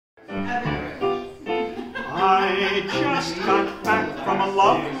I just got back from a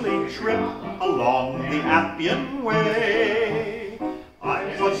lovely trip along the Appian Way.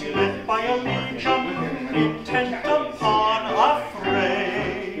 I was led by a legion intent upon a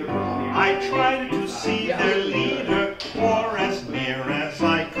fray. I tried to see their leader, or as near as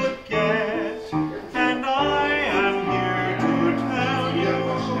I could get, and I am here to tell you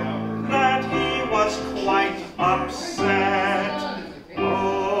that he was quite upset.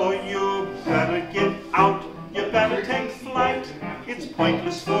 Oh, you better get out, you better take flight. It's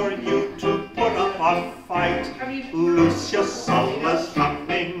pointless for you to put up a fight. Lucius Sulla's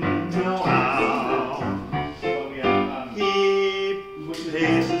coming to town.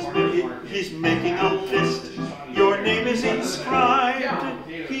 He's making a list. Your name is inscribed.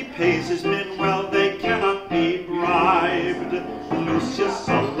 He pays his men well, they cannot be bribed. Lucius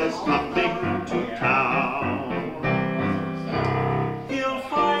Sulla's coming to town. He'll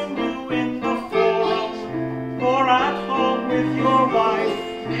find you in the forum or at home with your wife.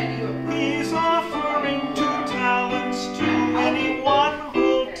 He's offering 2 talents to anyone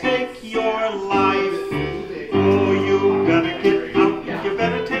who'll take your life. Oh, you better get out, you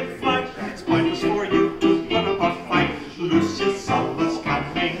better take flight. It's pointless for you to put up a fight. Lucius Sulla's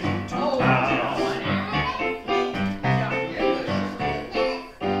coming to town.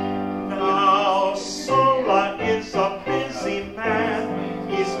 Now, Sulla is a busy man.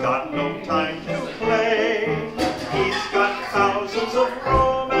 He's got no time to play. He's got thousands of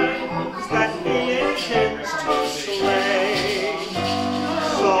Romans that he intends to slay.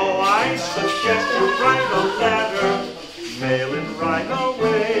 So I suggest you write a letter, mail it right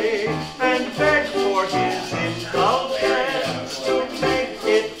away, and beg for his indulgence to make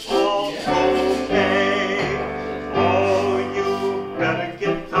it all okay. Oh, you better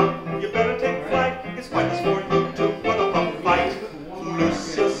get out, you better take flight. It's pointless for you to put up a fight.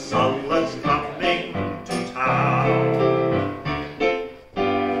 Lucius Sulla's coming to town.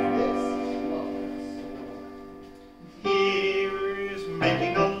 He's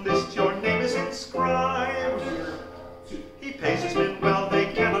making a list, your name is inscribed. He pays his men well, they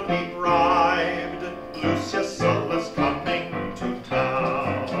cannot be bribed. Lucius Sulla's coming to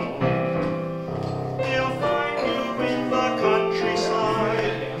town. He'll find you in the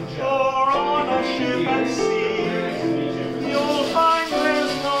countryside or on a ship at sea. You'll find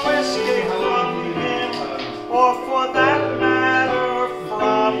there's no escape from him, or for that matter,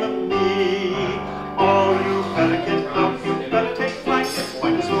 from me. Oh, you better get out, you better take flight. It's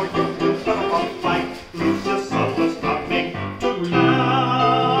pointless for you to put up a fight. Lucius Sulla's coming to town.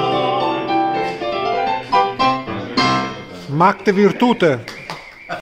 Macte virtute.